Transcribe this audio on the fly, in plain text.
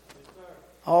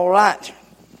All right.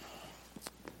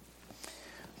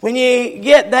 When you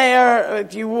get there,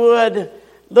 if you would,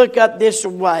 look up this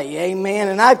way. Amen.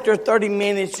 And after 30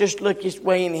 minutes, just look this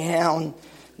way anyhow. And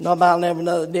nobody will never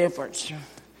know the difference.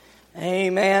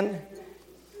 Amen.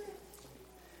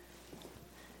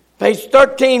 Page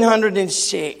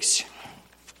 1306.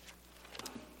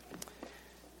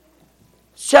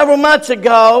 Several months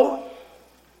ago,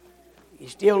 you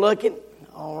still looking?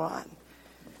 All right.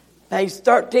 Page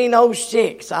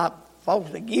 1306. I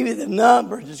folks, to give you the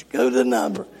number. Just go to the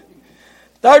number.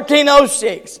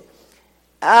 1306.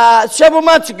 Several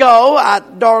months ago,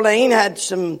 Darlene had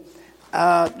some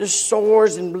just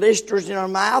sores and blisters in her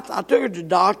mouth. I took her to the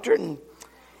doctor, and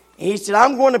he said,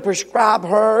 I'm going to prescribe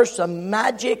her some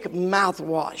magic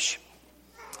mouthwash.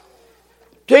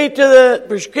 Took the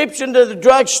prescription to the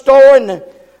drugstore, and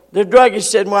the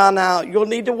druggist said, well, now, you'll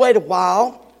need to wait a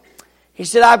while. He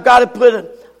said, I've got to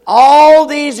put all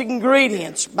these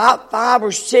ingredients, about 5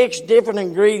 or 6 different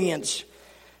ingredients.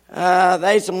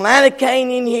 There's some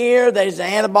lanacane in here. There's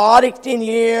antibiotics in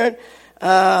here.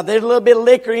 There's a little bit of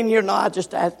liquor in here. No, I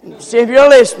just asked to see if you're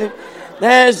listening.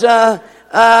 There's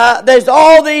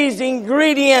all these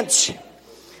ingredients.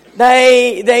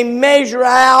 They measure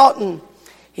out, and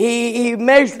he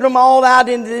measured them all out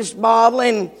into this bottle.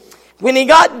 And when he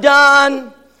got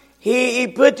done, he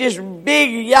put this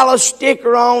big yellow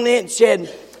sticker on it and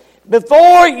said,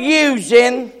 before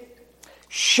using,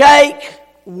 shake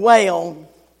well.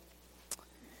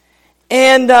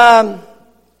 And I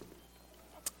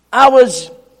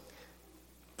was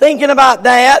thinking about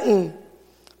that, and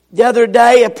the other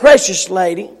day a precious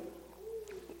lady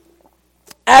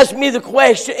asked me the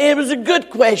question, and it was a good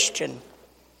question.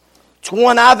 It's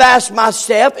one I've asked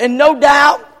myself, and no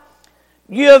doubt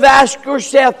you have asked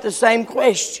yourself the same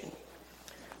question.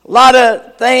 A lot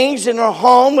of things in her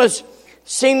home was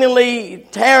seemingly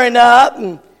tearing up,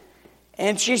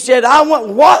 and she said,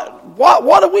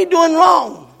 what are we doing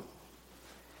wrong?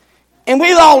 And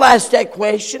we've all asked that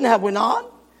question, have we not?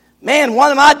 Man,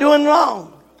 what am I doing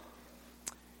wrong?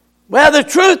 Well, the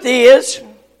truth is,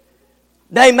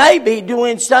 they may be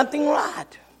doing something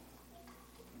right.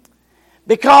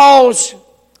 Because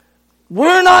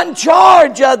we're not in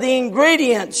charge of the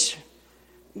ingredients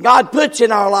God puts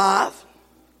in our life.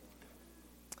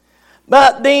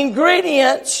 But the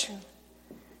ingredients,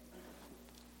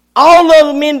 all of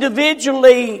them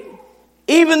individually,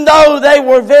 even though they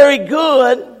were very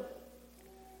good,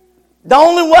 the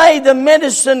only way the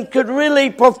medicine could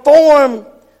really perform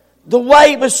the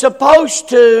way it was supposed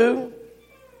to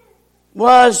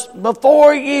was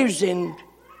before using,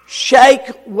 shake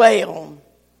well.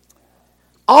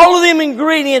 All of them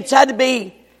ingredients had to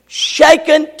be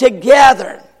shaken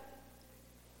together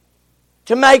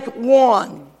to make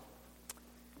one.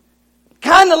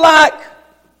 Kind of like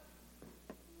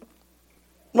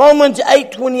Romans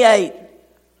 8:28.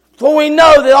 For we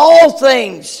know that all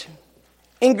things,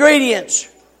 ingredients,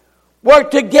 work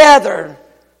together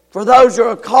for those who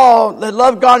are called, that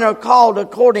love God and are called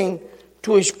according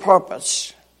to His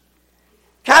purpose.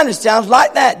 Kind of sounds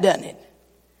like that, doesn't it?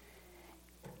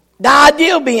 The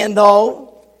ideal being,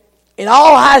 though, it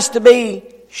all has to be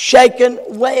shaken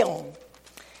well.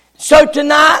 So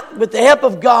tonight, with the help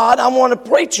of God, I want to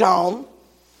preach on,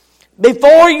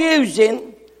 before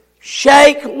using,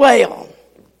 shake well.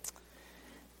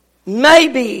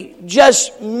 Maybe,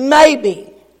 just maybe,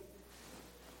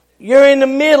 you're in the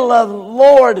middle of,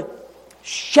 Lord,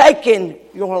 shaking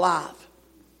your life.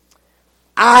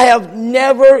 I have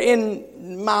never in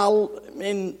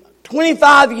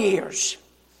 25 years,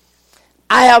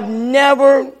 I have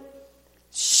never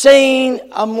seen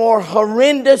a more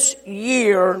horrendous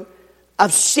year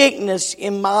of sickness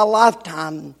in my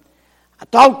lifetime. I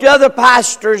talked to other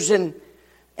pastors and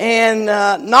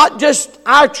not just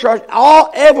our church,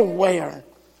 all everywhere.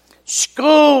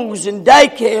 Schools and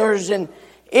daycares, and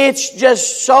it's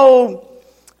just so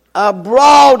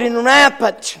broad and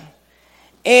rampant.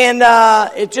 And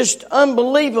it's just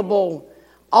unbelievable,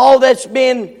 all that's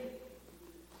been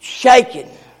shaken.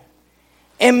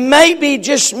 And maybe,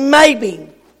 just maybe,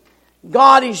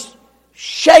 God is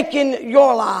shaking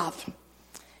your life.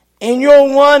 And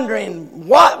you're wondering,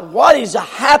 what is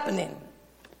happening?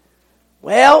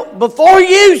 Well, before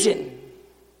using,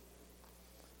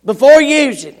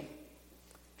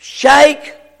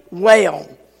 shake well.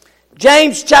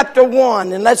 James chapter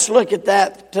 1, and let's look at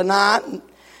that tonight.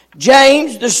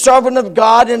 James, the servant of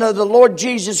God and of the Lord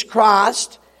Jesus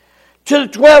Christ, to the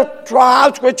 12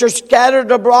 tribes which are scattered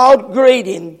abroad,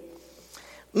 greeting.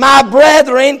 My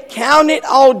brethren, count it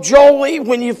all joy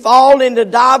when you fall into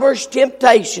divers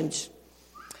temptations,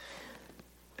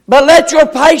 But let your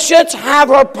patience have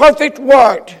her perfect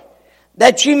work,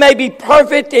 that you may be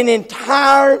perfect and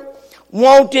entire,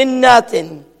 wanting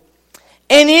nothing.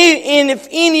 And if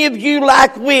any of you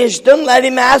lack wisdom, let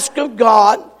him ask of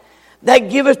God, that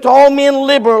giveth to all men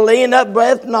liberally, and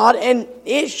upbraideth not, and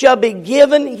it shall be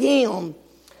given him.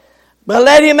 But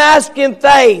let him ask in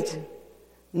faith,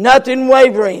 nothing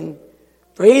wavering.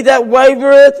 For he that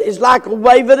wavereth is like a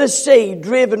wave of the sea,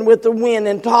 driven with the wind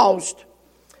and tossed.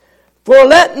 For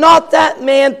let not that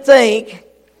man think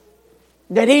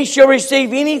that he shall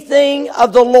receive anything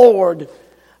of the Lord.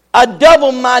 A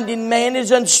double-minded man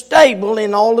is unstable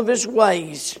in all of his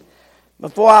ways.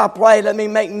 Before I pray, let me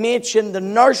make mention the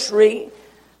nursery.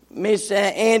 Miss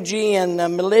Angie and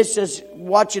Melissa's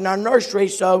watching our nursery,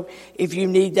 so if you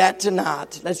need that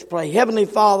tonight, let's pray. Heavenly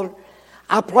Father,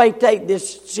 I pray take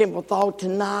this simple thought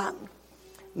tonight.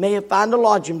 May it find a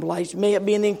lodging place. May it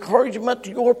be an encouragement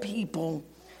to your people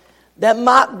that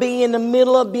might be in the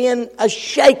middle of being a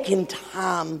shaking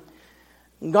time.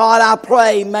 God, I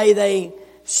pray, may they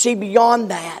see beyond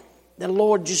that. The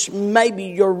Lord, just maybe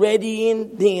you're ready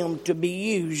in them to be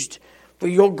used for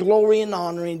your glory and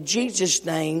honor. In Jesus'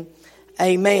 name,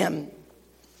 amen.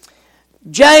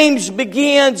 James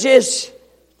begins this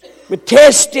with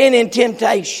testing and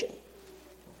temptation.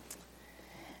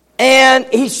 And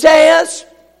he says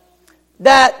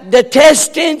that the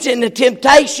testings and the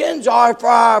temptations are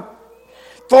for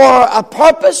a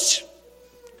purpose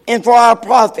and for our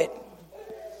profit.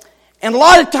 And a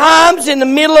lot of times in the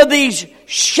middle of these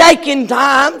shaking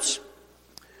times,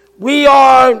 we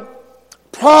are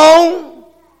prone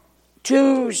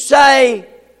to say,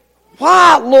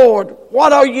 why, Lord?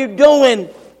 What are you doing,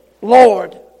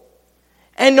 Lord?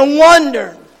 And to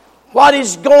wonder what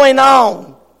is going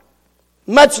on.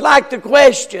 Much like the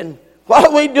question, what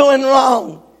are we doing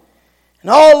wrong?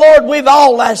 And oh, Lord, we've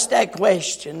all asked that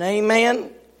question. Amen.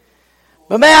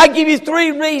 But may I give you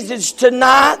 3 reasons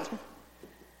tonight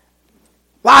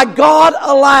why God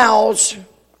allows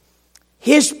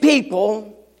his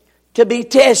people to be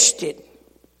tested.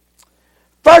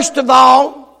 First of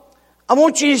all, I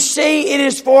want you to see it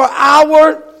is for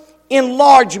our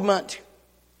enlargement.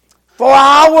 For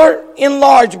our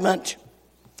enlargement.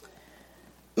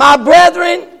 My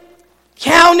brethren,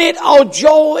 count it all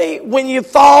joy when you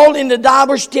fall into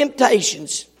divers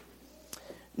temptations,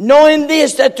 knowing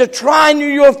this, that the trying of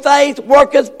your faith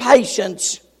worketh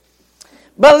patience.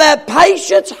 But let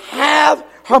patience have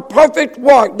her perfect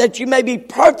work, that you may be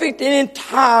perfect and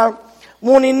entire,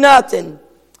 wanting nothing.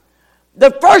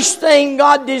 The first thing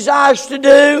God desires to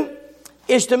do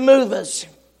is to move us.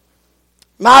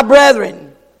 My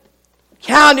brethren,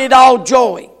 count it all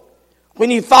joy when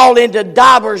you fall into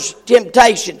divers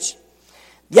temptations.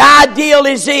 The ideal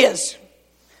is this,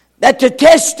 that the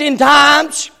testing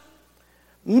times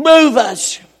move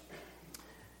us.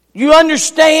 You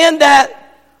understand that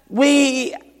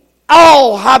we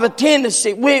all have a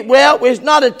tendency. It's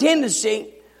not a tendency.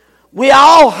 We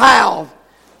all have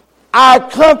our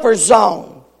comfort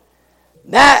zone.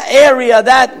 That area,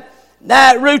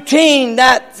 that routine,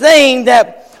 that thing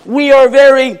that we are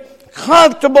very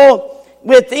comfortable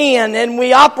within. And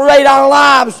we operate our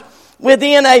lives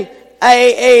within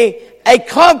a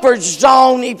comfort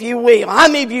zone, if you will. How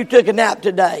many of you took a nap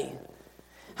today?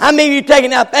 How many of you take a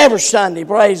nap every Sunday?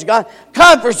 Praise God.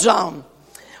 Comfort zone.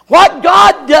 What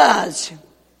God does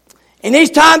in these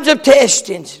times of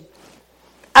testings,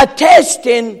 a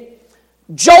testing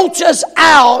jolts us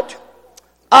out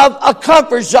of a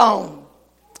comfort zone.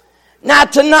 Now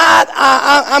tonight,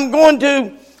 I'm going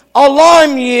to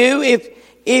alarm you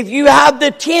if you have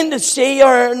the tendency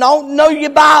or don't know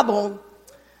your Bible,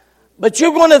 but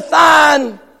you're going to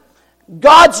find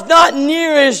God's not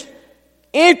near as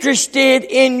interested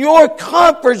in your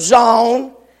comfort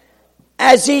zone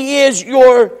as He is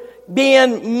your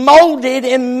being molded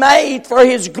and made for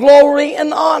His glory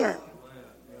and honor.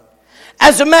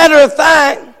 As a matter of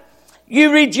fact,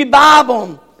 you read your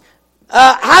Bible.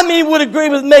 How many would agree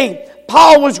with me?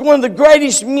 Paul was one of the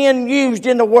greatest men used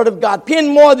in the Word of God. Penned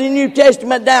more than the New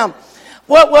Testament down.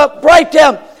 Well, pray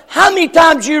tell, how many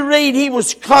times you read he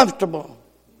was comfortable?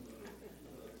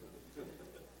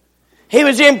 He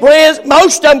was in prison.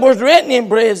 Most of them was written in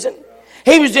prison.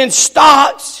 He was in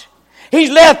stocks. He's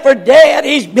left for dead.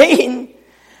 He's beaten.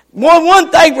 One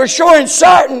thing for sure and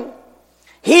certain,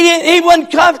 he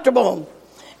wasn't comfortable.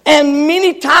 And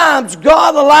many times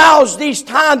God allows these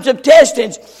times of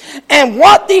testings. And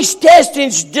what these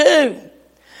testings do,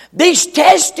 these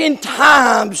testing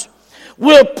times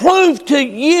will prove to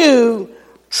you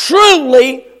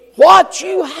truly what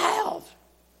you have.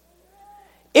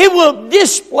 It will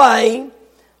display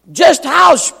just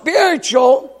how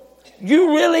spiritual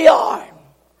You really are.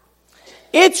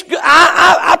 It's good.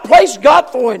 I praise God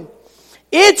for it.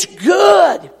 It's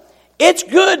good. It's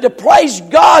good to praise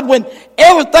God when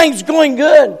everything's going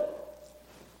good.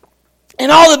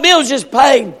 And all the bills just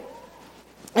paid.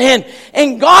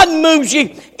 And God moves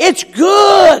you. It's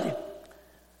good.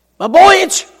 But boy,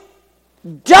 it's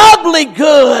doubly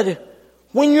good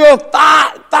when you're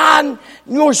find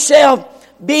yourself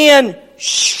being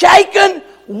shaken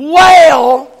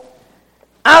well.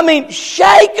 I mean,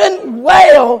 shaken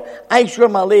well. I ain't sure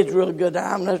my lid's really good.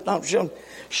 I'm not sure.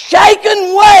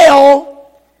 Shaken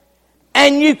well,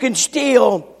 and you can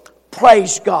still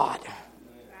praise God.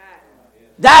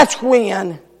 That's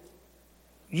when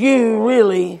you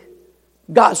really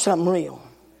got something real.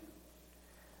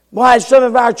 Boy, some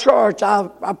of our church,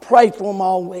 I prayed for them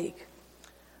all week.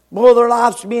 Boy, their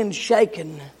lives being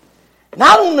shaken. And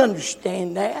I don't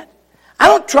understand that. I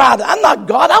don't try that. I'm not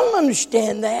God. I don't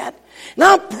understand that. And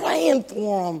I'm praying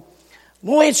for them.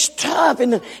 Boy, it's tough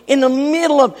in the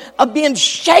middle of being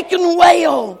shaken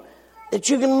well that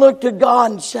you can look to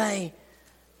God and say,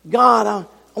 God,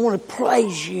 I want to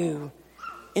praise you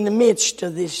in the midst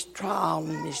of this trial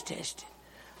and this testing.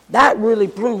 That really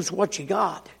proves what you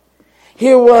got.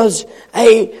 Here was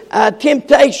a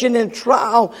temptation and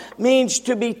trial means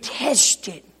to be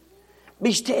tested.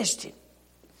 Be tested.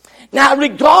 Now,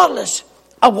 regardless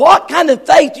of what kind of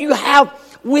faith you have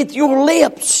with your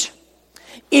lips,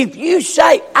 if you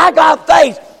say, I got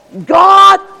faith,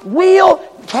 God will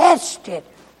test it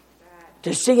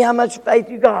to see how much faith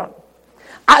you got.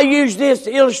 I use this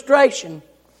illustration.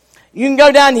 You can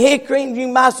go down Hickory and you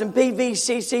can buy some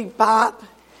PVCC pipe,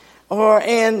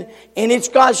 and it's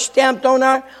got stamped on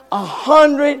there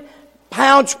 100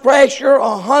 pounds pressure,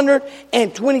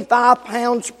 125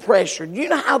 pounds pressure. Do you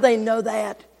know how they know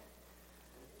that?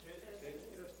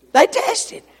 They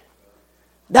test it.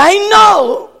 They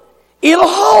know it'll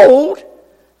hold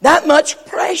that much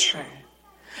pressure.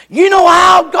 You know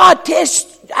how God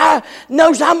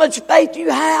knows how much faith you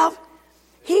have?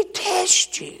 He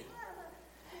tests you.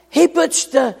 He puts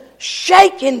the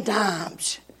shaking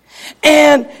times.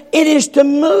 And it is to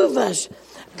move us.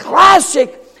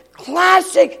 Classic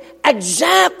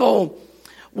example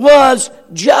was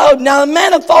Job. Now, the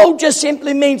manifold just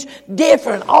simply means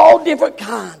different, all different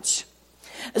kinds.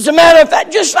 As a matter of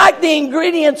fact, just like the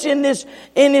ingredients in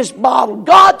this bottle,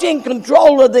 God's in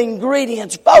control of the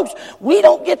ingredients. Folks, we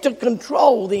don't get to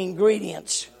control the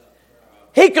ingredients.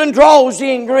 He controls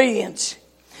the ingredients.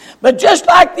 But just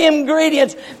like the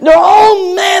ingredients, they're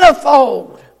all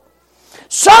manifold.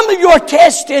 Some of your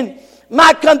testing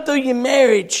might come through your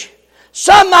marriage.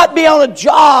 Some might be on a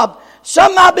job.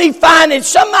 Some might be finance.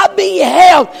 Some might be your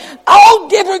health. All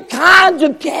different kinds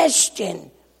of testing.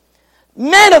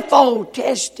 Manifold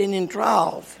testing and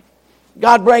trials.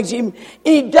 God brings him. And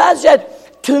he does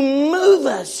that to move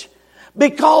us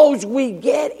because we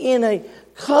get in a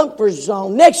comfort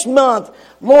zone. Next month,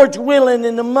 Lord's willing,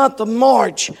 in the month of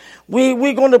March,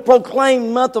 we're going to proclaim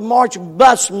the month of March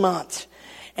Bus Month.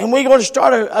 And we're going to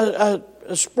start a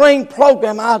spring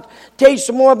program. I'll tell you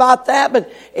some more about that.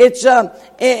 But it's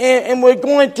and we're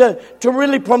going to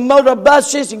really promote our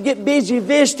buses and get busy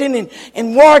visiting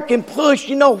and work and push.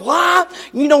 You know why?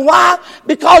 You know why?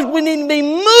 Because we need to be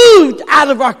moved out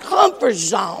of our comfort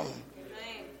zone.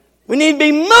 We need to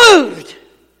be moved.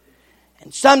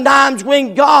 And sometimes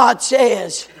when God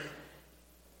says,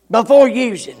 before I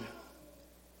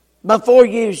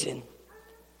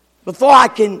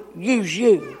can use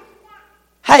you,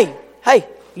 hey,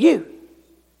 you,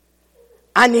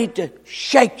 I need to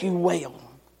shake you well.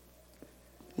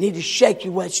 Need to shake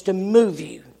you well. It's to move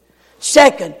you.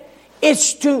 Second,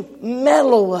 it's to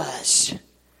mellow us.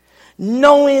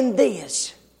 Knowing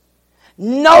this.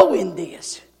 Don't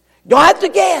have to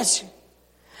guess.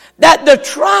 That the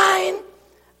trying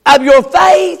of your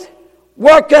faith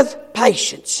worketh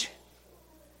patience.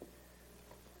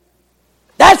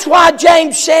 That's why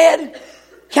James said,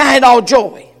 count it all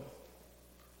joy.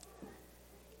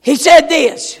 He said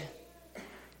this,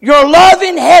 your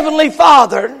loving heavenly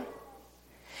Father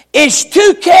is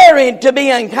too caring to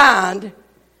be unkind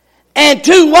and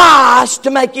too wise to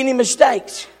make any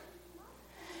mistakes.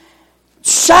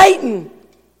 Satan,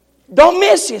 don't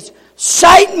miss this,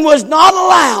 Satan was not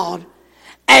allowed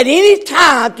at any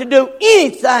time to do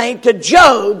anything to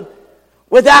Job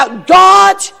without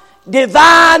God's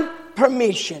divine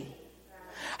permission.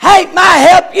 Hey, may I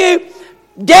help you?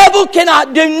 Devil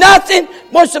cannot do nothing.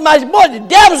 Boy, somebody says, boy, the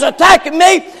devil's attacking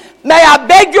me. May I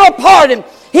beg your pardon?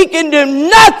 He can do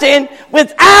nothing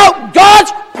without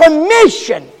God's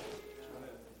permission.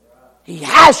 He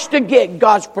has to get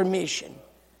God's permission.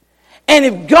 And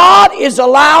if God is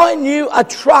allowing you a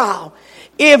trial,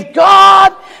 if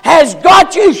God has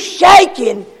got you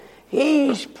shaking,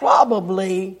 He's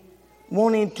probably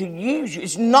wanting to use you.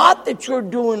 It's not that you're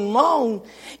doing wrong.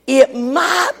 It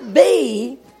might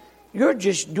be you're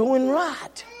just doing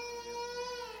right.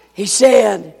 He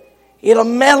said, it'll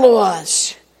mellow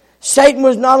us. Satan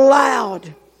was not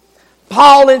allowed.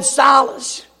 Paul and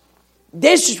Silas.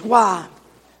 This is why.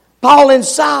 Paul and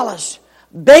Silas,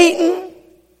 beaten,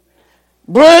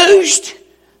 bruised,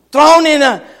 thrown in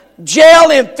a jail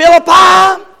in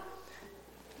Philippi,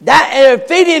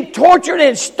 feeding, tortured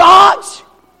in stocks.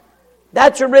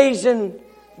 That's the reason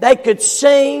they could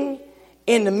sing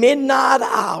in the midnight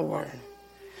hour.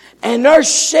 And their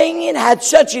singing had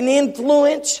such an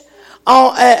influence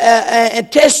on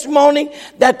and testimony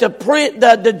that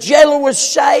the jailer was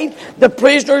saved. The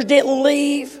prisoners didn't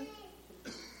leave.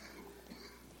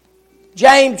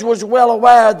 James was well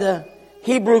aware the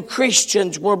Hebrew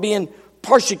Christians were being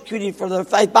persecuted for their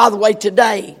faith. By the way,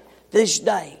 this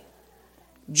day,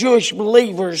 Jewish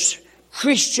believers,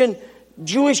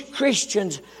 Jewish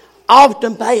Christians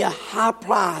often pay a high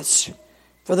price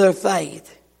for their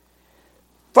faith.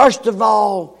 First of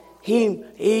all, He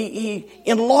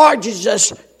enlarges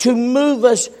us to move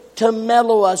us, to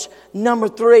mellow us. Number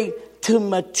 3, to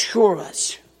mature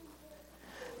us.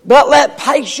 But let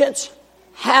patience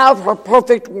have her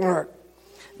perfect work,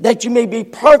 that you may be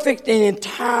perfect and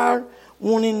entire,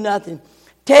 wanting nothing.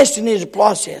 Testing is a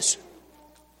process.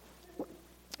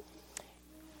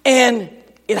 And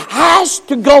it has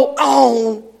to go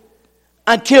on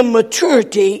until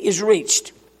maturity is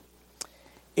reached,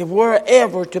 if we're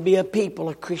ever to be a people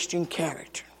of Christian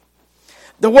character.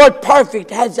 The word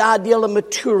perfect has the ideal of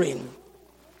maturing,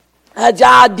 has the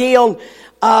ideal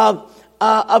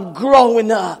of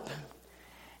growing up.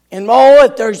 And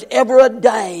if there's ever a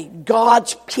day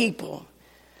God's people,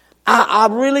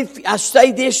 I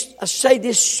say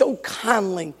this so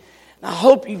kindly, and I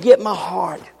hope you get my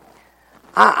heart.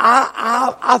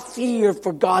 I fear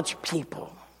for God's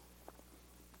people.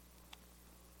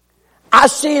 I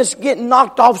see us getting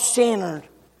knocked off center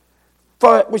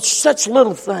with such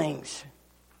little things.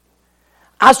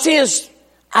 I see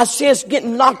us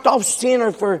getting knocked off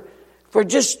center for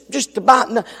just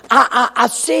about. I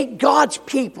see God's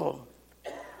people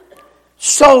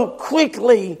so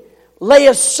quickly lay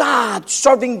aside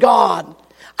serving God.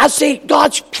 I see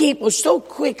God's people so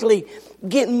quickly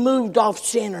getting moved off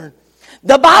center.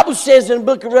 The Bible says in the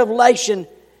book of Revelation,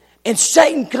 and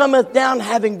Satan cometh down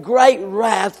having great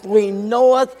wrath, for he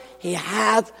knoweth he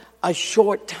hath a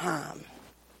short time.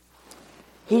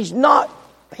 He's not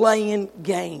playing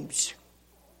games.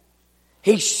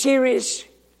 He's serious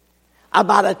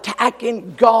about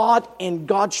attacking God and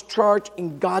God's church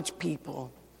and God's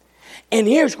people. And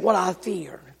here's what I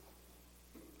fear.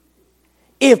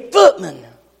 If footmen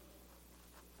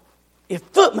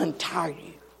tire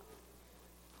you,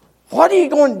 what are you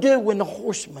going to do when the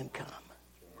horsemen come?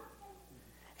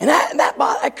 And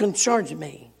that concerns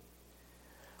me.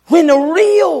 When the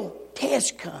real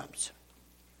test comes,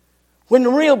 when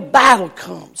the real battle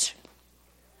comes.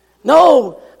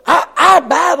 No, our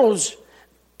battles.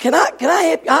 Can I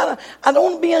help you? I don't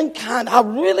want to be unkind. I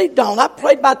really don't. I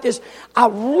prayed about this. I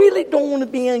really don't want to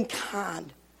be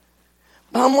unkind.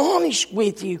 But I'm honest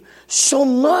with you. So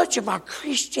much of our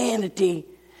Christianity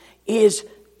is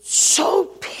so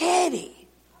petty.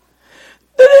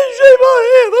 They didn't shake my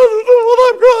hand. I don't know what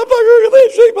I'm crying. They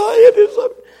shake my hand.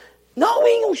 No, we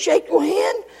ain't going to shake your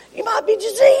hand. You might be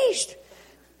diseased.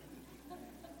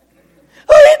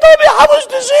 Oh, he told me I was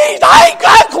diseased. I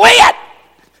quit.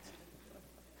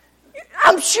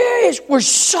 I'm serious. We're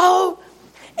so,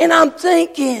 and I'm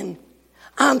thinking,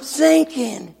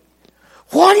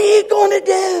 what are you going to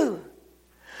do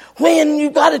when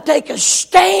you got to take a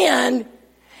stand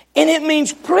and it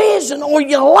means prison or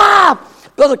your life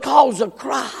for the cause of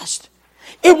Christ?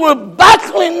 If we're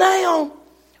buckling down,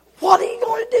 what are you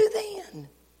going to do then?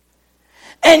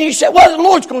 And you say, well, the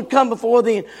Lord's going to come before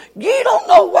then. You don't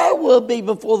know where we'll be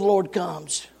before the Lord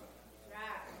comes.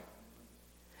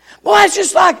 Boy, it's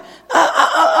just like,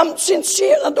 I'm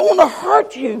sincere. I don't want to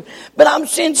hurt you, but I'm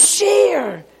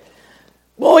sincere.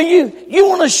 Boy, you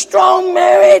want a strong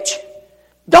marriage?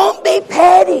 Don't be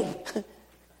petty.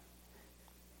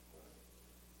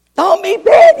 Don't be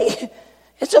petty.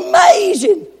 It's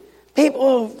amazing.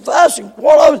 People fuss and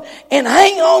quarrel and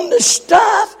hang on to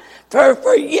stuff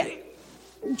for you.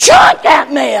 Junk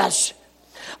that mess.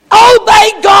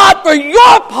 Obey God for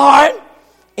your part,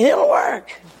 and it'll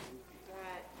work.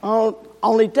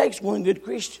 Only takes one good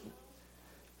Christian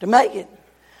to make it.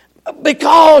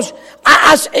 Because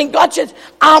and God says,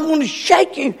 I'm going to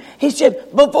shake you. He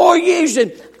said, before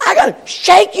using, I got to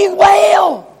shake you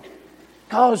well.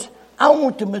 Because I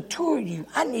want to mature you.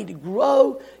 I need to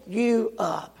grow you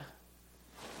up.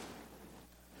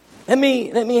 Let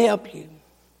me help you.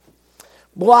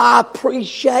 Boy, I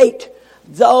appreciate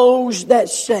those that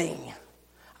sing.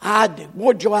 I do.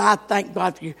 Boy, Joy, I thank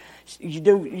God for you.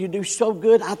 You do so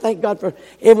good. I thank God for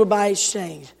everybody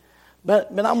sings.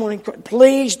 But I'm going to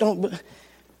please don't.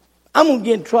 I'm going to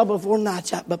get in trouble before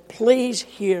night's out. But please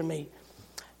hear me.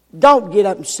 Don't get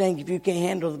up and sing if you can't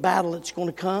handle the battle that's going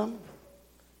to come.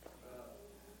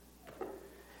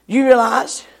 You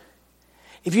realize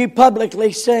if you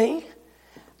publicly sing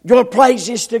your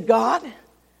praises to God,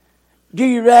 do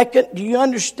you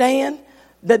understand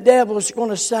the devil's going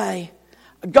to say,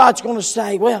 God's going to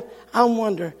say, well, I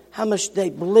wonder how much they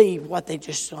believe what they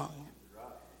just sung.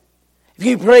 If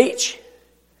you preach,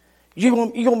 you're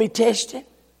going to be tested.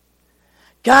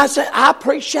 God said, I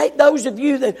appreciate those of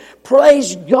you that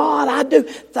praise God. I do.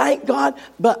 Thank God.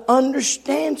 But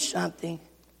understand something.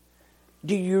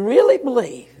 Do you really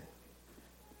believe?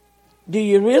 Do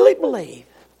you really believe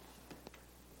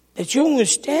that you're going to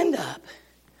stand up?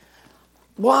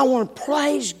 Well, I want to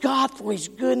praise God for His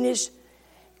goodness.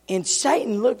 And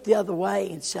Satan look the other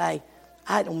way and say,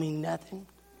 I don't mean nothing.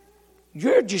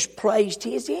 You're just praised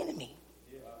His enemy.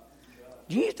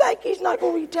 Do you think He's not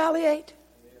going to retaliate?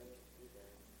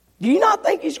 Do you not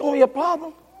think He's going to be a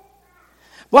problem?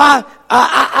 Well,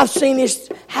 I've seen this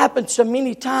happen so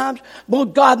many times. Boy,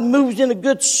 God moves in a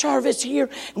good service here,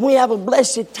 and we have a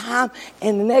blessed time,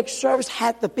 and the next service,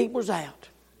 half the people's out.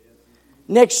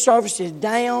 Next service is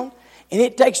down, and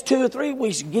it takes 2 or 3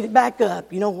 weeks to get it back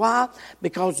up. You know why?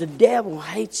 Because the devil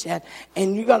hates that,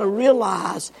 and you got to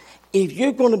realize if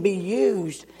you're going to be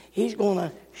used, he's going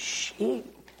to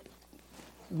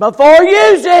before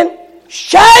using,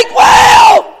 shake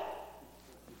well.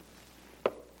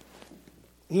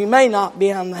 You may not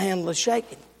be on the handle of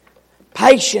shaking.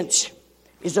 Patience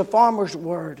is a farmer's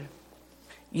word.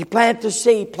 You plant the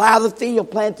seed, plow the field,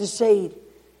 plant the seed,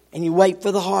 and you wait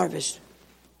for the harvest.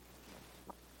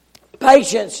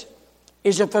 Patience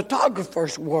is a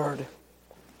photographer's word.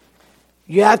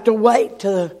 You have to wait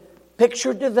till the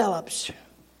picture develops.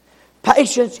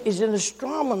 Patience is an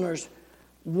astronomer's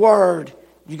word.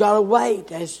 You got to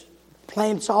wait as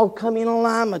plants all come in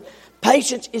alignment.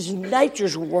 Patience is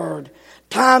nature's word.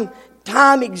 Time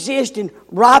exists in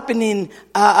ripening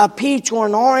a peach or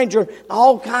an orange or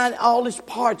all its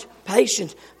parts.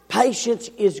 Patience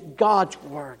is God's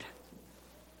word.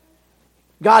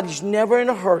 God is never in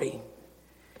a hurry.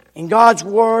 And God's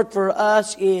word for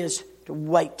us is to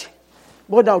wait.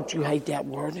 Boy, don't you hate that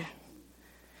word.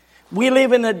 We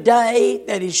live in a day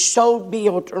that is so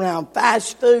built around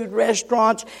fast food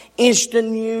restaurants, instant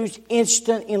news,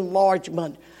 instant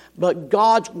enlargement. But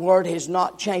God's word has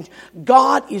not changed.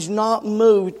 God is not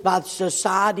moved by the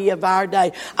society of our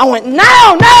day. I went,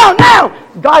 no.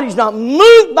 God is not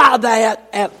moved by that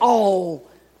at all.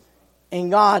 And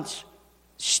God's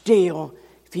still,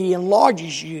 if He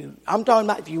enlarges you, I'm talking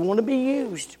about if you want to be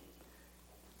used.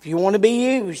 If you want to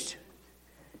be used,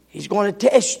 He's going to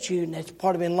test you, and that's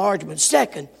part of enlargement.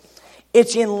 Second,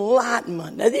 it's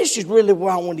enlightenment. Now, this is really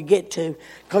where I want to get to,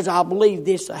 because I believe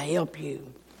this will help you.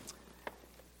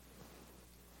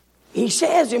 He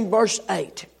says in verse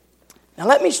 8, now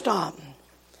let me stop.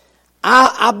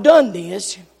 I've done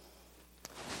this.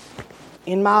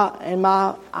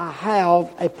 I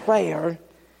have a prayer.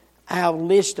 I have a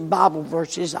list of Bible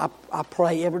verses I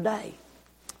pray every day.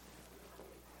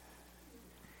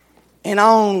 And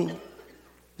on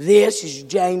this is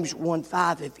James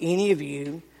 1:5. If any of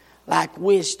you lack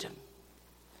wisdom,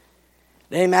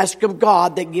 let him ask of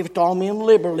God that giveth all men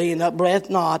liberally and upbraideth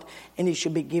not, and it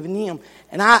shall be given him.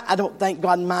 And I don't think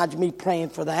God minds me praying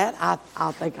for that.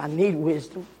 I think I need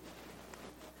wisdom.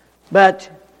 But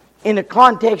in the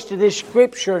context of this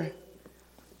scripture,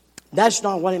 that's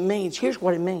not what it means. Here's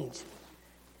what it means.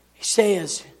 He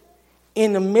says,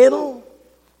 in the middle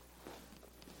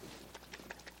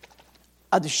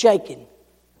of the shaking,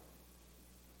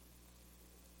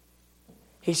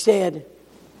 He said,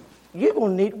 you're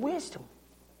going to need wisdom.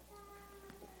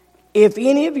 If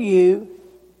any of you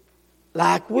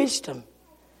lack wisdom,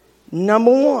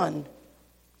 number one,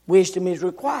 wisdom is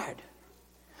required.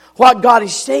 What God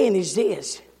is saying is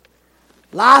this.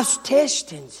 Life's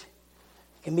testings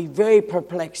can be very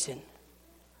perplexing,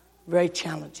 very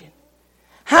challenging.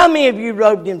 How many of you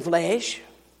robed in flesh?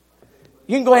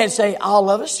 You can go ahead and say all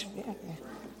of us.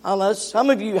 All of us. Some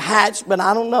of you hats, but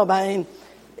I don't know about it.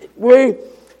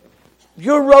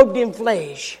 You're robed in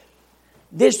flesh.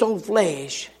 This old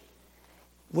flesh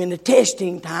when the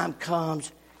testing time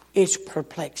comes, it's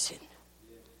perplexing.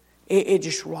 It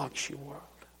just rocks your world.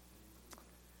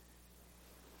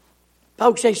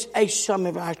 Folks, there's some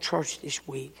of our church this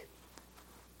week.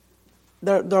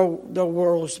 Their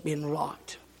world's been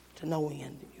rocked to no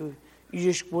end. You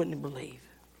just wouldn't believe.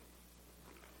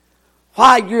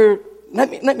 Let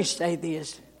me say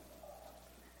this.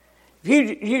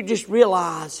 If you just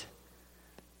realize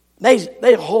there's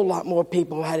a whole lot more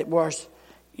people who had it worse.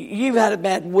 You've had a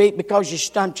bad week because you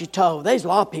stumped your toe. There's a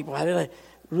lot of people who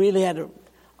really had a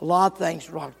lot of things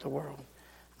rock the world.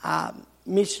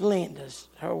 Miss Linda's,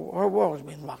 her world's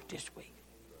been rocked this week.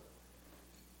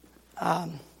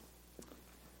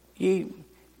 You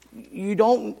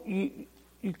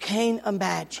can't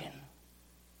imagine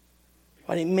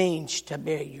what it means to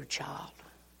bury your child.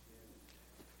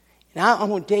 And I'm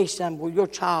going to tell you something. Whether your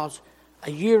child's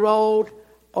a year old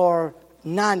or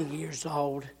 90 years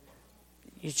old,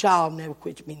 your child never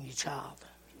quits being your child.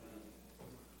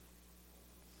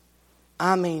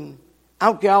 I mean, I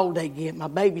don't care how old they get. My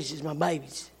babies is my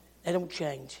babies. They don't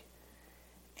change.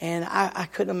 And I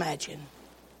couldn't imagine.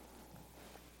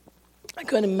 I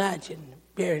couldn't imagine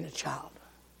burying a child.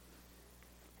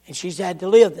 And she's had to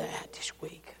live that this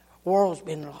week. The world's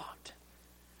been rocked.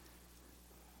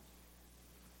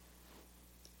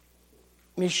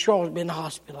 Miss Shaw's been in the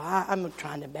hospital. I'm not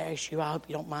trying to embarrass you. I hope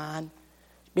you don't mind.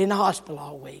 She's been in the hospital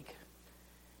all week.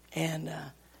 And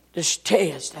just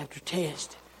test after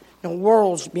test. The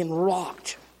world's been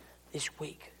rocked this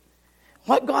week.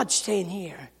 What God's saying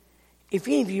here, if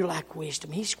any of you lack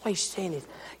wisdom, He's saying is,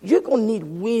 you're going to need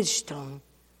wisdom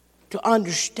to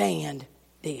understand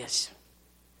this.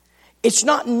 It's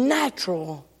not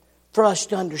natural for us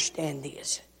to understand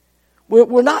this.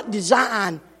 We're not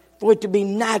designed for it to be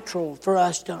natural for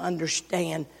us to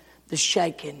understand the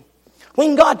shaking.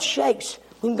 When God shakes,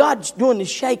 when God's doing the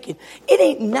shaking, it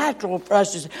ain't natural for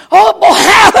us to say, oh boy,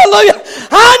 hallelujah,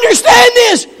 I understand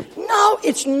this. No,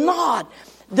 it's not.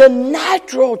 The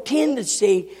natural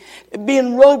tendency,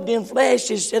 being robed in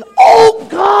flesh, is saying, oh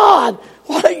God,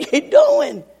 what are you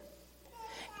doing?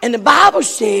 And the Bible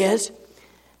says,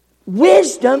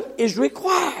 wisdom is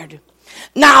required.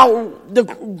 Now, the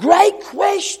great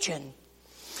question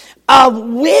of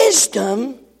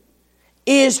wisdom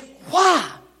is why?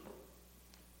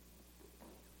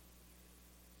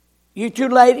 You two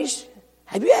ladies,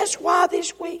 have you asked why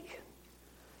this week?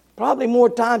 Probably more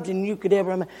times than you could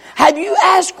ever imagine. Have you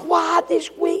asked why this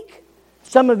week?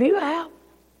 Some of you have.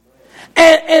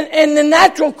 And the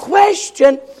natural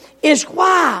question is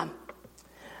why?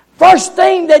 First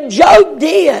thing that Job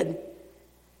did,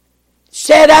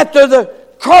 said after the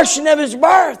cursing of his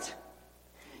birth,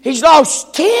 he's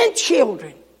lost 10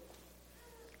 children.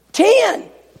 10.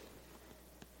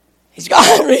 He's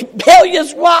got a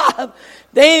rebellious wife.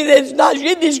 That's not,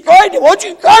 she disgraced him. Won't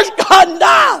you curse God and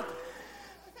die?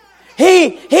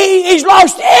 He's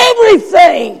lost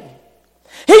everything.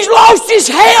 He's lost his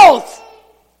health.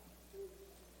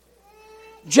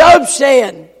 Job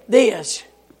said this,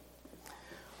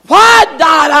 why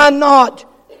died I not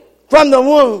from the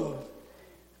womb?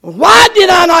 Why did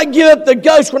I not give up the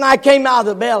ghost when I came out of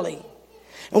the belly?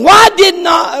 And why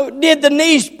did the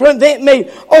knees prevent me?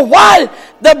 Or why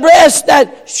the breast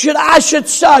that I should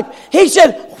suck? He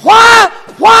said, why?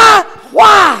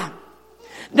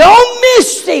 Don't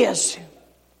miss this.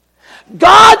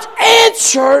 God's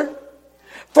answer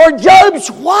for Job's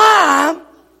why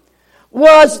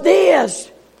was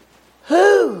this.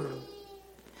 Who?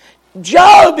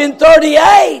 Job in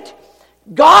 38,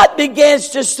 God begins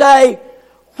to say,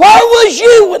 where was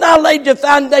you when I laid the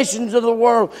foundations of the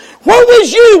world? Where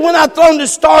was you when I thrown the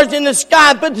stars in the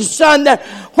sky and put the sun there?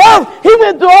 Well, he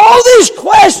went through all these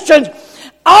questions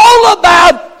all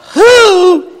about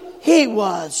who he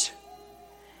was.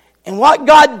 And what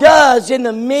God does in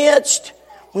the midst,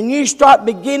 when you start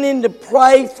beginning to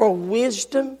pray for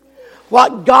wisdom,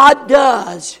 what God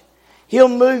does, He'll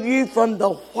move you from the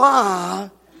why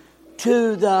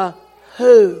to the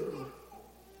who.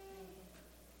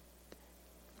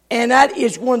 And that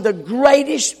is one of the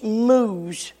greatest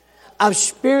moves of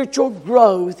spiritual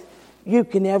growth you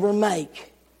can ever make.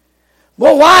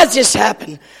 Well, why is this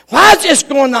happening? Why is this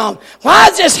going on? Why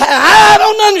is this happening? I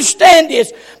don't understand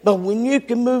this. But when you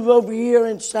can move over here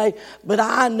and say, but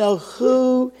I know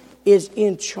who is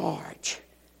in charge.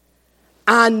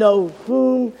 I know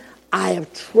whom I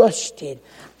have trusted.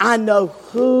 I know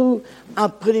who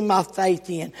I'm putting my faith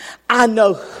in. I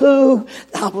know who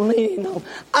I'm leaning on.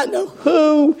 I know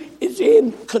who is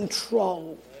in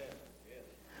control.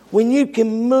 When you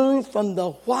can move from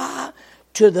the why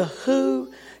to the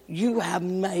who, you have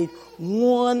made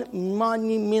one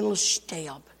monumental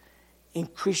step in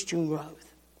Christian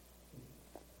growth.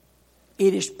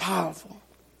 It is powerful.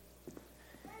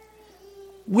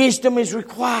 Wisdom is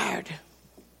required.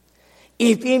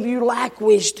 If any of you lack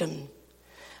wisdom,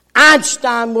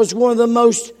 Einstein was one of the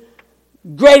most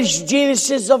greatest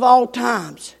geniuses of all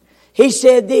times. He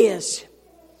said this.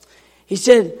 He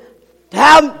said, there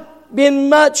have been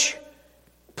much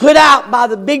put out by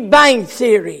the Big Bang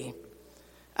Theory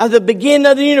of the beginning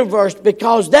of the universe,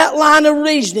 because that line of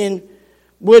reasoning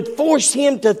would force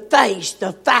him to face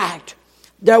the fact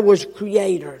there was a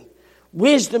creator.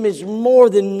 Wisdom is more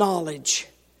than knowledge.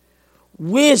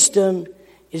 Wisdom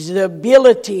is the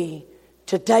ability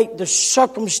to take the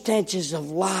circumstances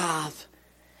of life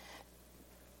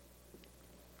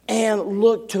and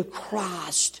look to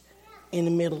Christ in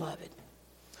the middle of it.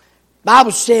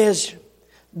 Bible says,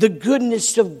 the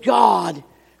goodness of God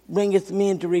bringeth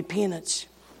men to repentance.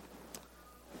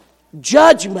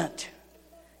 Judgment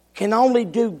can only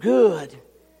do good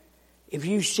if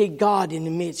you see God in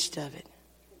the midst of it.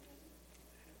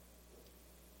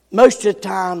 Most of the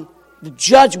time, the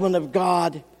judgment of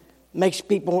God makes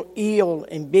people ill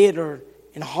and bitter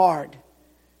and hard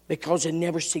because they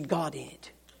never see God in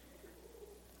it.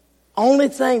 Only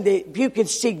thing that if you can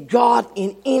see God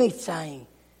in anything,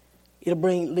 it'll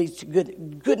leads to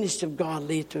goodness of God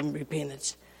leads to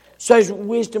repentance. So there's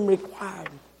wisdom required.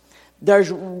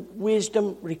 There's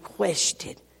wisdom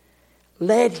requested.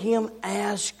 Let him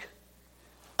ask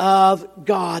of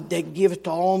God that giveth to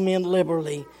all men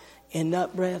liberally and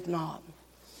upbraideth not.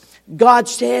 God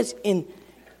says in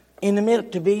the middle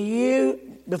to be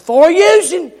you before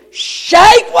using,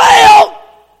 shake well.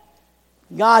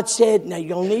 God said, now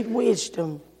you'll need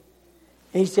wisdom.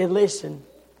 And he said, listen.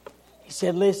 He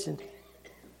said, listen.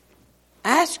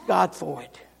 Ask God for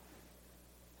it.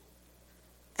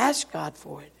 Ask God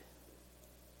for it.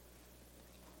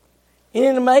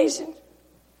 Isn't it amazing?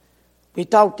 We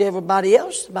talk to everybody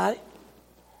else about it.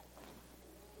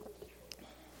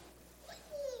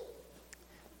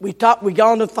 We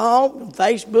go on the phone, on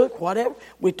Facebook, whatever.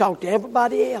 We talk to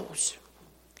everybody else.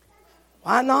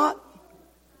 Why not?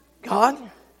 God,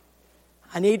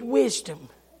 I need wisdom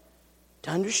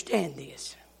to understand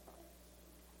this.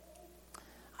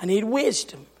 I need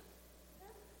wisdom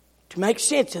to make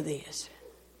sense of this.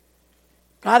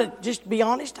 God, just to be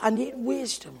honest, I need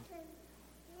wisdom.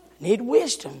 I need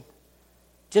wisdom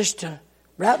just to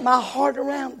wrap my heart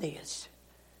around this.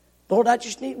 Lord, I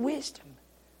just need wisdom.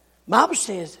 The Bible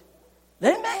says,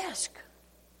 let him ask.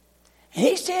 And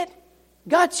he said,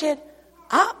 God said,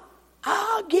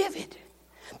 I'll give it.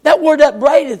 That word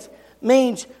upbraideth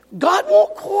means God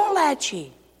won't quarrel at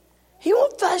you. He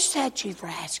won't fuss at you for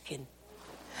asking.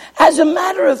 As a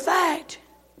matter of fact,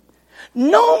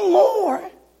 no more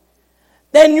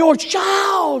than your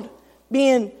child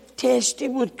being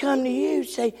tested would come to you and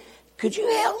say, could you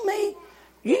help me?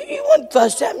 You wouldn't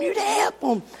fuss at them, you'd help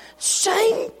them.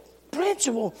 Same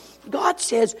principle. God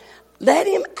says, let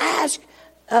him ask,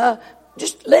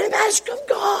 just let him ask of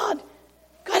God.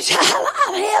 God said,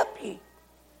 I'll help you.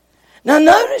 Now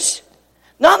notice,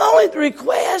 not only the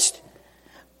request,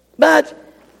 but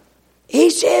he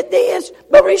said this,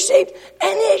 but received,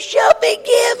 and it shall be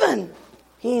given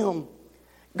him.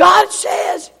 God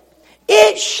says,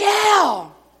 it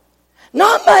shall.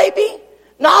 Not maybe,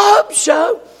 not hope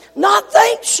so, not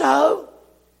think so.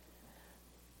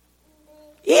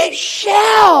 It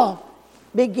shall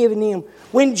be given him.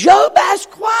 When Job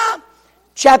asked why,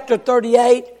 chapter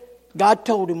 38, God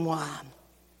told him why.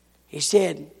 He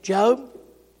said, Job,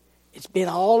 it's been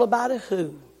all about a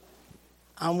who.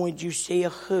 I'm when you see a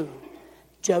who.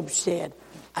 Job said,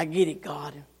 I get it,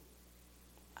 God.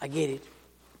 I get it.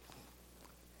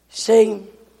 See,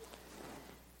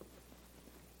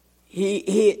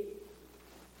 he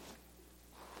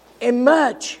in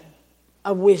much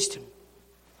of wisdom,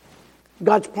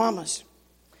 God's promise,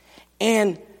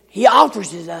 and he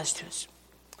offers it us to us.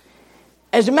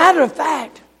 As a matter of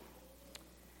fact,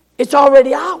 it's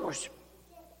already ours,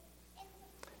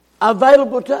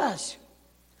 available to us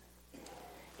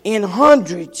in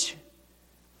hundreds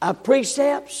of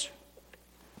precepts,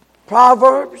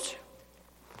 proverbs,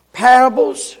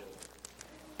 parables,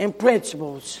 and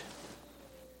principles.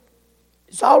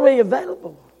 It's already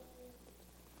available.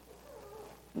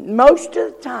 Most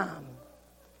of the time,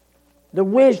 the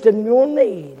wisdom you'll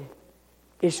need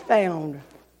is found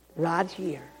right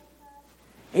here.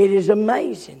 It is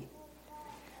amazing.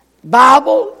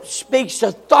 Bible speaks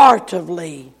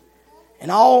authoritatively in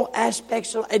all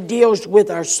aspects of it. It deals with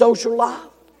our social life,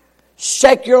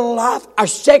 secular life, our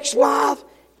sex life,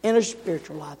 and our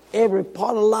spiritual life. Every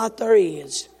part of life there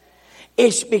is.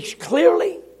 It speaks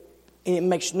clearly and it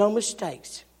makes no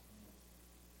mistakes.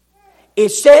 It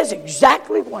says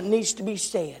exactly what needs to be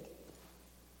said.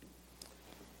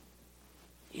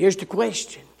 Here's the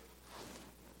question.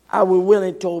 Are we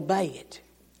willing to obey it?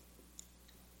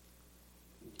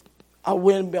 Are we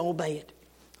willing to obey it?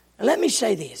 And let me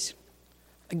say this.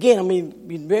 Again, I want to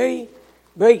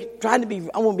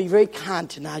be very kind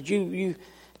tonight. You've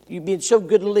been so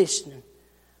good at listening.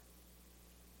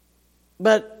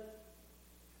 But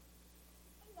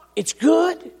it's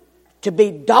good to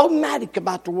be dogmatic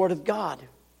about the Word of God,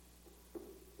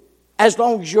 as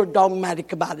long as you're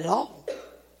dogmatic about it all.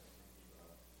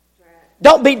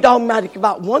 Don't be dogmatic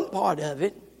about one part of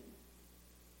it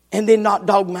and then not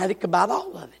dogmatic about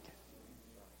all of it.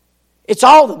 It's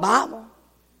all the Bible.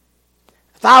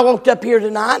 If I walked up here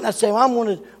tonight and I said,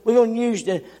 well, we're going to use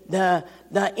the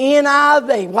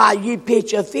NIV, why you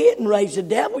pitch a fit and raise the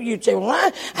devil, you'd say, well,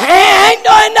 I ain't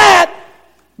doing that.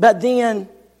 But then,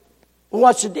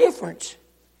 what's the difference?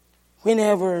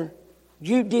 Whenever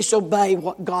you disobey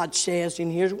what God says in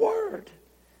His Word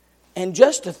and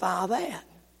justify that.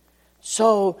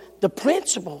 So the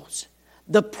principles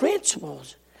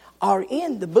are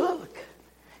in the book.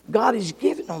 God has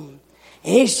given them.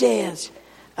 And He says,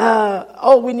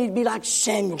 we need to be like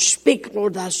Samuel. Speak,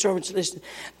 Lord, thy servants listen.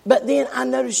 But then I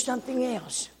noticed something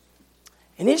else.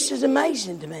 And this is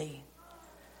amazing to me.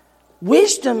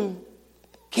 Wisdom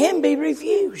can be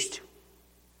refused.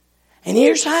 And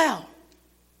here's how.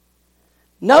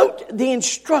 Note the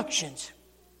instructions.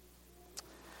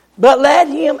 But let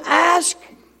him ask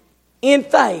in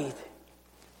faith,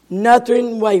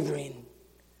 nothing wavering.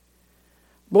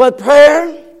 But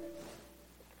prayer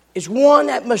is one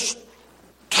that must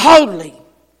totally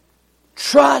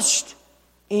trust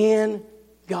in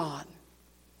God.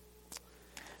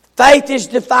 Faith is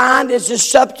defined as the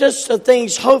substance of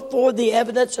things hoped for, the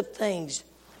evidence of things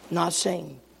not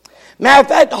seen. Matter of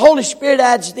fact, the Holy Spirit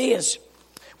adds this.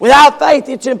 Without faith,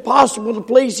 it's impossible to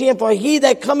please Him, for he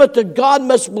that cometh to God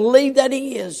must believe that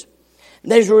He is.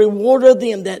 And there's a reward of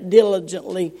them that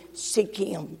diligently seek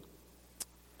Him.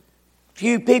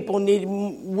 Few people need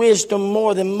wisdom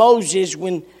more than Moses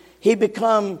when he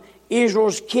became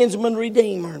Israel's kinsman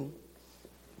redeemer.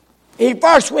 He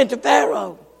first went to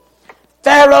Pharaoh.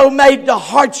 Pharaoh made the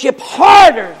hardship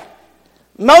harder.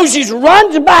 Moses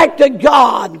runs back to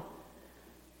God.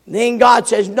 Then God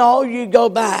says, no, you go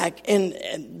back. And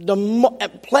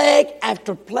the plague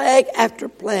after plague after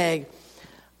plague,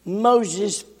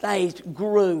 Moses' faith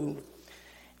grew.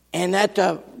 And at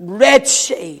the Red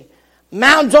Sea,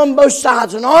 mountains on both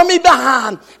sides, an army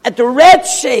behind, at the Red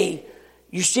Sea,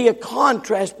 you see a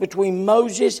contrast between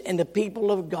Moses and the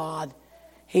people of God.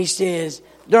 He says,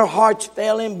 their hearts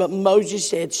failing, but Moses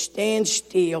said, stand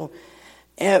still.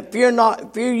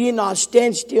 Fear ye not,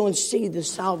 stand still and see the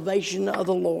salvation of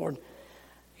the Lord.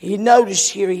 He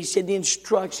noticed here, he said the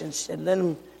instructions said, let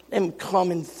them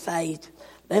come in faith.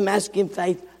 Let them ask in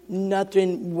faith,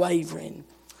 nothing wavering.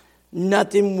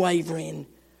 Nothing wavering.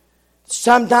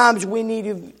 Sometimes we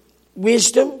need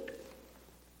wisdom.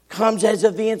 Comes as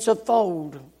events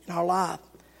unfold in our life.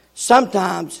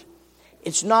 Sometimes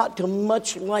it's not till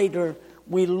much later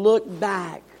we look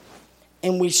back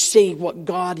and we see what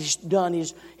God has done,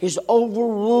 His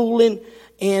overruling,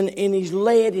 and He's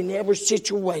led in every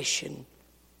situation.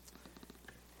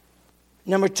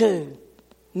 Number 2,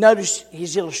 notice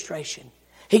His illustration.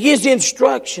 He gives the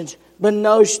instructions, but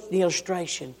notice the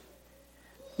illustration.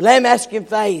 Let him ask in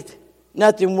faith,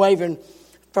 nothing wavering.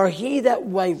 For he that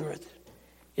wavereth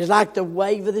is like the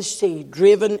wave of the sea,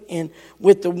 driven in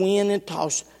with the wind and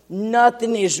tossed.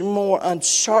 Nothing is more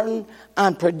uncertain,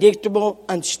 unpredictable,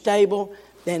 unstable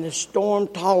than the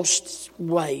storm-tossed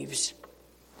waves.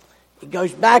 It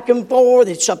goes back and forth,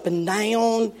 it's up and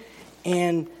down,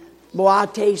 and boy, I'll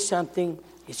tell you something,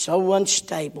 it's so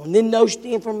unstable. And then notice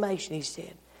the information he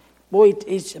said. Boy,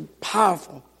 it's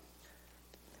powerful.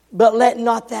 But let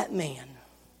not that man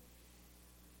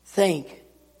think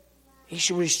he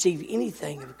should receive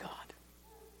anything of God.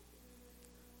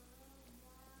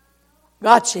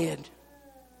 God said,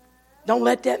 don't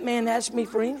let that man ask me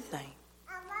for anything.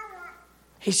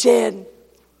 He said,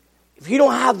 if you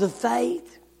don't have the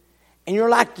faith and you're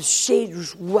like the sea,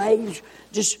 just waves,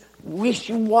 just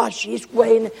wishy-washy, it's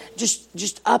way,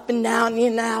 just up and down,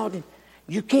 in and out, and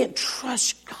you can't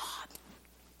trust God.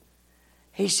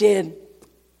 He said,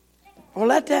 well,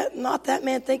 not that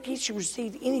man think he should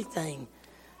receive anything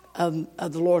of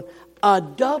the Lord. A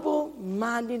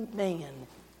double-minded man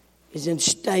is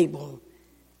unstable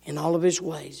in all of his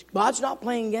ways. God's not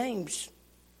playing games.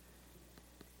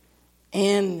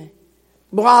 And,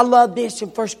 boy, I love this in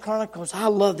 1 Chronicles. I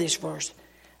love this verse.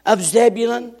 Of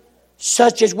Zebulun,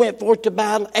 such as went forth to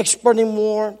battle, expert in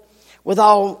war, with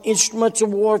all instruments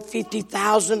of war,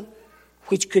 50,000,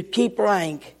 which could keep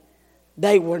rank,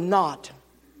 they were not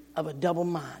of a double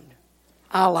mind.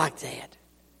 I like that.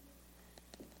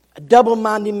 A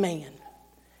double-minded man.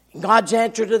 And God's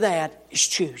answer to that is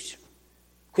choose.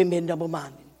 Quit being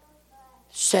double-minded.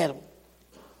 Settle.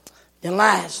 Then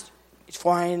last, it's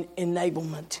for our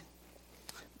enablement.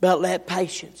 But let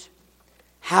patience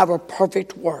have a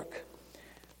perfect work,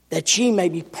 that ye may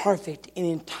be perfect and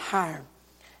entire.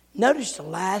 Notice the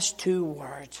last two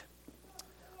words.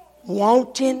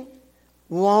 Wanting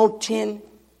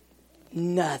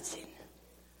nothing.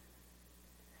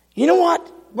 You know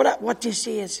what this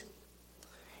is?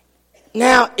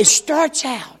 Now, it starts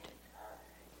out.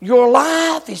 Your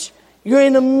life is, you're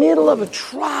in the middle of a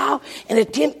trial and a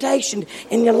temptation,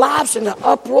 and your life's in an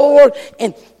uproar,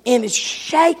 and it's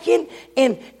shaking,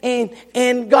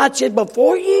 and God said,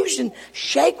 before you and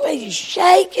shake, he's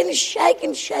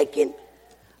shaking.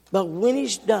 But when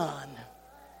he's done,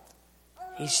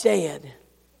 he said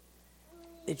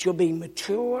that you'll be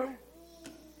mature,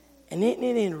 and isn't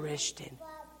it interesting?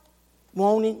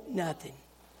 Wanting nothing.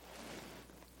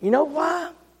 You know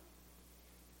why?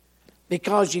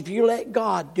 Because if you let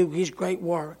God do his great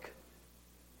work,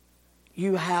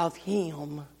 you have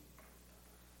him,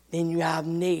 then you have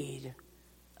need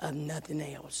of nothing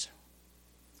else.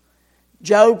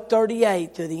 Job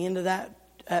 38, to the end of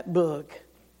that book,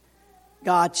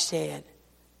 God said,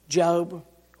 Job,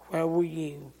 where were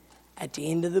you? At the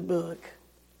end of the book,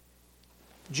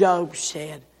 Job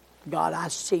said, God, I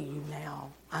see you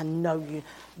now. I know you.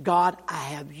 God, I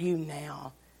have you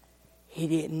now. He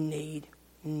didn't need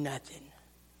nothing.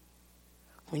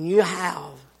 When you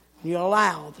allow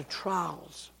the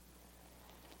trials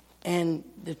and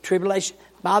the tribulation.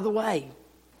 By the way,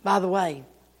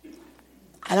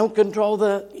 I don't control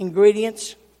the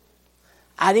ingredients.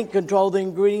 I didn't control the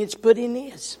ingredients put in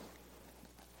this.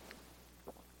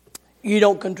 You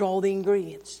don't control the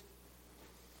ingredients.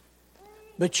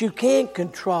 But you can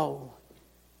control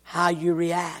how you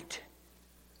react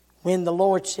when the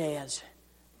Lord says,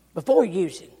 before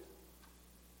using,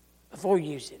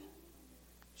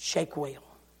 shake well.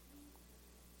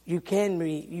 You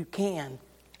can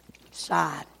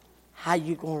decide how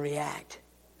you're going to react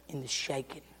in the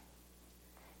shaking.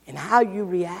 And how you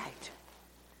react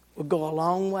will go a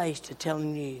long ways to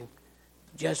telling you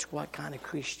just what kind of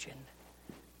Christian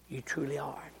you truly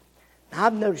are. Now,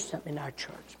 I've noticed something in our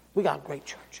church. We got a great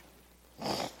church.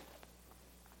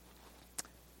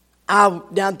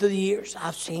 Down through the years,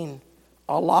 I've seen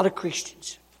a lot of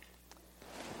Christians.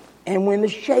 And when the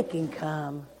shaking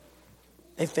come,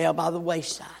 they fell by the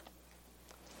wayside.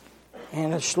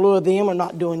 And a slew of them are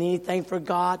not doing anything for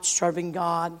God, serving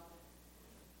God.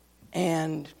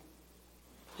 And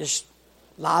just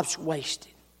life's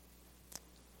wasted.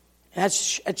 And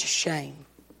that's a shame.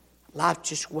 Life's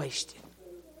just wasted.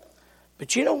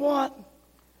 But you know what?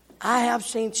 I have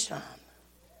seen some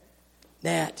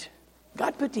that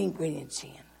God put the ingredients in.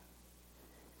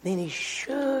 Then he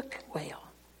shook well.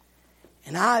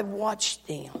 And I've watched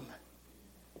them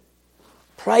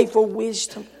pray for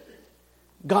wisdom.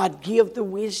 God give the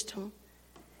wisdom.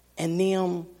 And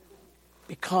them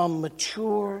become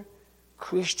mature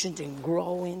Christians and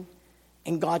growing.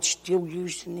 And God's still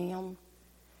using them.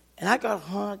 And I got a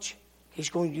hunch he's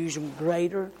going to use them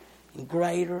greater and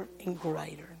greater and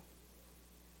greater.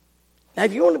 Now,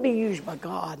 if you want to be used by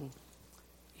God,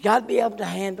 you got to be able to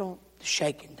handle the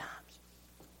shaking times.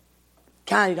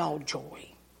 Count it all joy.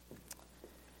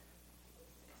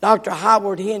 Dr.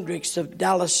 Howard Hendricks of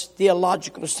Dallas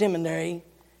Theological Seminary,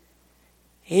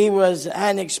 he had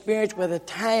an experience with a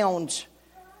town's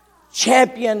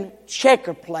champion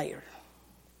checker player.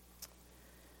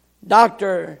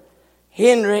 Dr.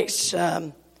 Hendricks,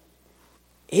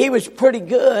 he was pretty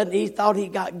good. He thought he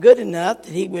got good enough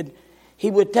that he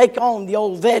would take on the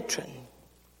old veteran.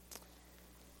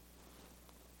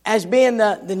 As being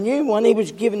the new one, he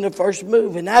was given the first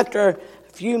move. And after a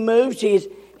few moves,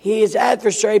 his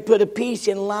adversary put a piece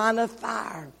in line of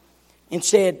fire and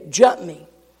said, "Jump me."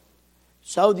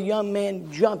 So the young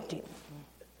man jumped him.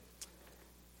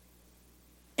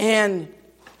 And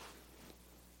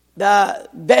the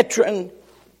veteran,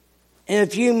 in a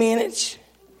few minutes,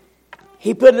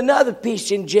 he put another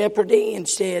piece in jeopardy and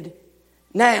said,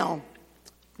 "Now,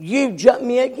 you jump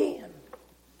me again."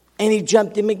 And he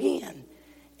jumped him again.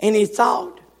 And he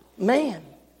thought, "Man,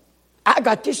 I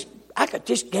got this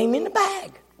game in the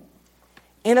bag."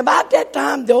 And about that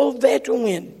time, the old veteran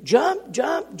went, jump,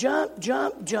 jump, jump,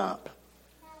 jump, jump.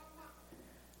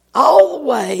 All the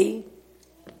way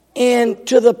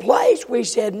into the place where he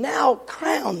said, "Now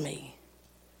crown me."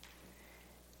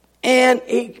 And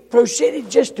he proceeded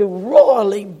just to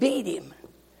royally beat him.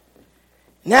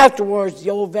 And afterwards, the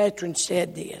old veteran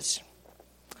said this: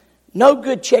 "No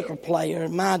good checker player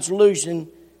minds losing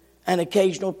an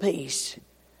occasional piece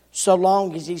so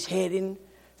long as he's heading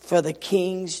for the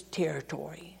king's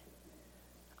territory."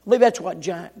 I believe that's what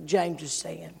James is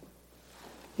saying.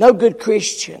 No good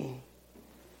Christian.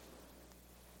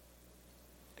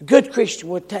 A good Christian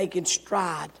will take in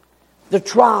stride the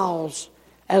trials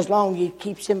as long as he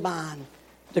keeps in mind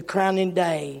the crowning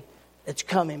day that's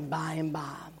coming by and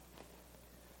by.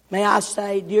 May I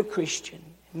say, dear Christian,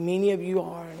 many of you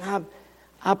are, and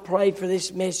I prayed for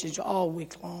this message all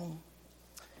week long.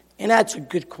 And that's a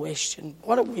good question.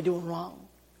 What are we doing wrong?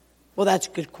 Well, that's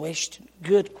a good question.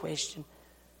 Good question.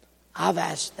 I've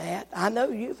asked that. I know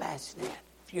you've asked that.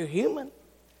 If you're human.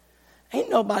 Ain't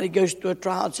nobody goes through a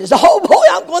trial and says, "Oh boy,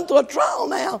 I'm going through a trial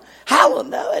now." Hallelujah.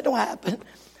 No, it don't happen.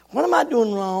 What am I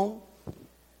doing wrong?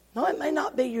 No, it may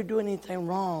not be you're doing anything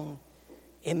wrong.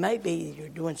 It may be you're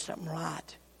doing something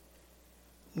right.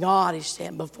 God is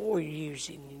standing before you,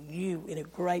 using you in a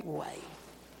great way.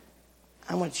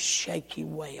 I want to shake you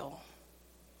well.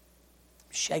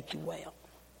 Shake you well.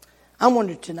 I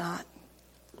wonder tonight,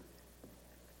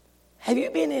 have you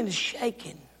been in a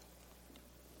shaking?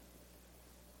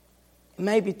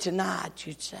 Maybe tonight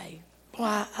you'd say, "Boy,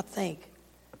 I think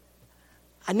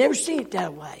I never seen it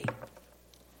that way."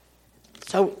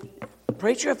 So,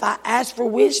 preacher, if I ask for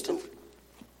wisdom,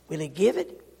 will he give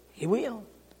it? He will.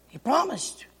 He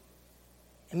promised.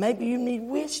 And maybe you need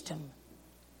wisdom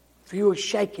for your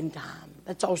shaking time.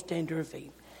 Let's all stand to our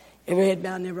feet. Every head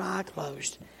bowed and every eye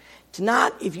closed.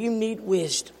 Tonight, if you need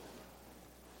wisdom,